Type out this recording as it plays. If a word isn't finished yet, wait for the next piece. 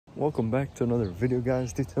Welcome back to another video,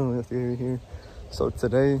 guys. Detailing with you here. So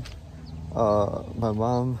today my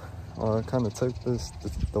mom kind of took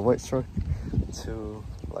the white truck to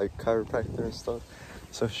like chiropractor and stuff,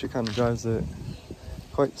 so she kind of drives it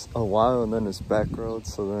quite a while, and then it's back road,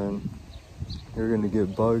 so then you're gonna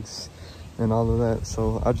get bugs and all of that.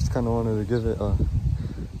 So I just kind of wanted to give it a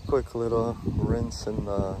quick little rinse and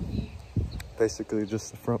basically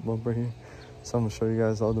just the front bumper here. So I'm gonna show you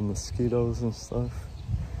guys all the mosquitoes and stuff.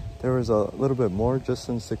 There was a little bit more just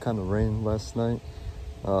since it kind of rained last night.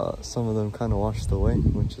 Some of them kind of washed away,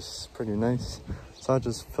 which is pretty nice. So I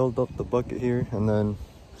just filled up the bucket here and then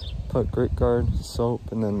put Grit Guard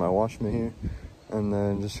soap and then my wash mitt here, and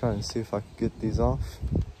then just trying to see if I could get these off.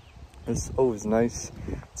 It's always nice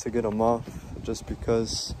to get them off just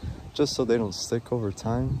so they don't stick over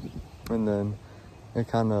time. And then it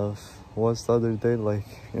kind of was the other day like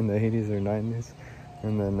in the 80s or 90s,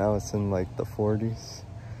 and then now it's in like the 40s.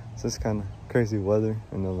 So it's kind of crazy weather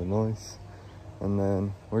in Illinois. And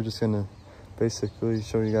then we're just gonna basically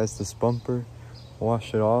show you guys this bumper,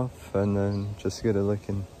 wash it off, and then just get it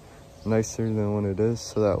looking nicer than what it is,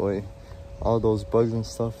 so that way all those bugs and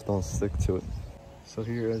stuff don't stick to it. So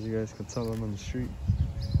here, as you guys can tell, I'm on the street.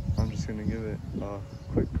 I'm just gonna give it a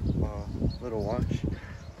quick little wash,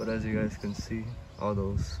 but as you guys can see, all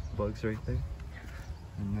those bugs right there,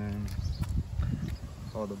 and then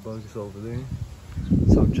all the bugs over there.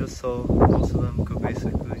 So just so most of them could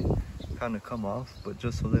basically kind of come off, but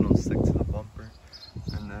just so they don't stick to the bumper.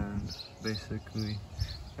 And then basically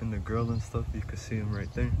in the grill and stuff, you can see them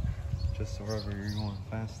right there. Just wherever you're going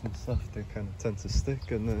fast and stuff, they kind of tend to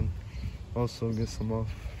stick. And then also get some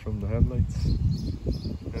off from the headlights,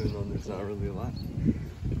 even though there's not really a lot.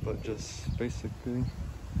 But just basically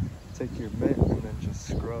take your mitt and then just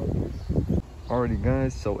scrub. Alrighty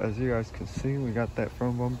guys, so as you guys can see, we got that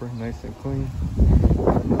front bumper nice and clean.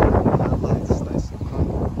 And the headlights nice and clean.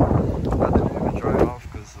 I didn't even dry it off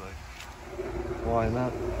because, like, why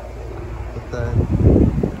not? But then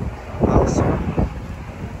also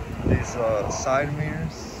these side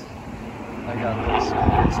mirrors, I got those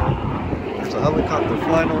covers up. There's a helicopter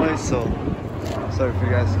flying away, so sorry if you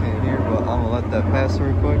guys can't hear, but I'm gonna let that pass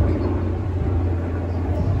real quick.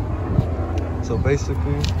 So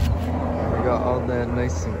basically, we got all that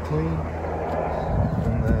nice and clean,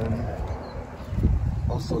 and then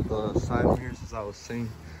also the side mirrors, as I was saying,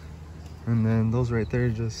 and then those right there,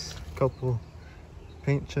 just a couple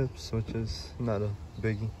paint chips, which is not a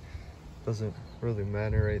biggie, doesn't really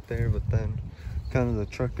matter right there. But then kind of the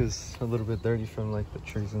truck is a little bit dirty from like the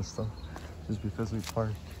trees and stuff, just because we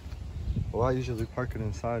park, well, I usually park it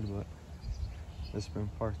inside, but it's been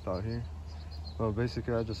parked out here. Well,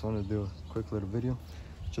 basically I just want to do a quick little video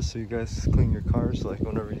just so you guys clean your cars, like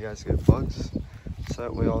whenever you guys get bugs, so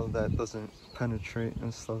that way all of that doesn't penetrate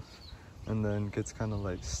and stuff, and then gets kind of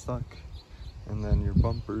like stuck, and then your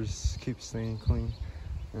bumpers keep staying clean.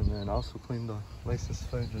 And then also clean the license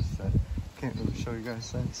plate, just that can't really show you guys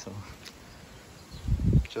that. So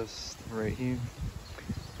just right here,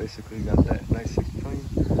 basically got that nice and clean.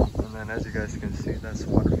 And then as you guys can see, that's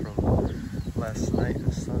water from last night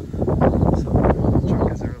and stuff. So the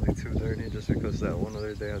truck isn't really too dirty, just because that one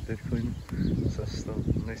other day I did clean it. So it's still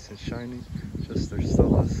nice and shiny, just there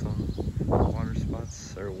still is some water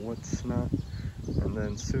spots or what's not. And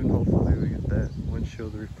then soon hopefully we get that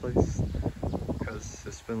windshield replaced, because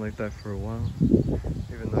it's been like that for a while,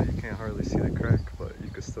 even though you can't hardly see the crack, but you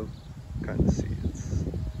can still kind of see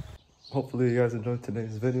it. Hopefully you guys enjoyed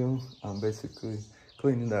today's video. I'm basically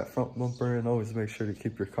cleaning that front bumper, and always make sure to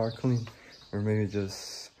keep your car clean, or maybe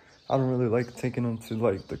just, I don't really like taking them to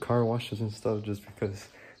like the car washes and stuff, just because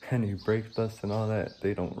any brake dust and all that,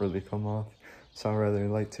 they don't really come off. So I rather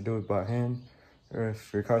like to do it by hand, or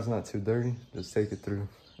if your car's not too dirty, just take it through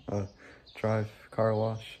a drive car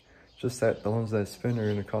wash. Just that the ones that spin are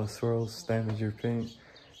gonna cause swirls, damage your paint,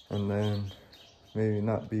 and then maybe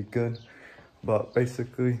not be good. But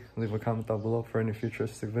basically, leave a comment down below for any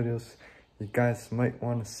futuristic videos you guys might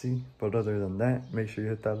want to see. But other than that, make sure you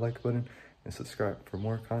hit that like button and subscribe for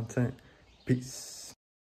more content. Peace.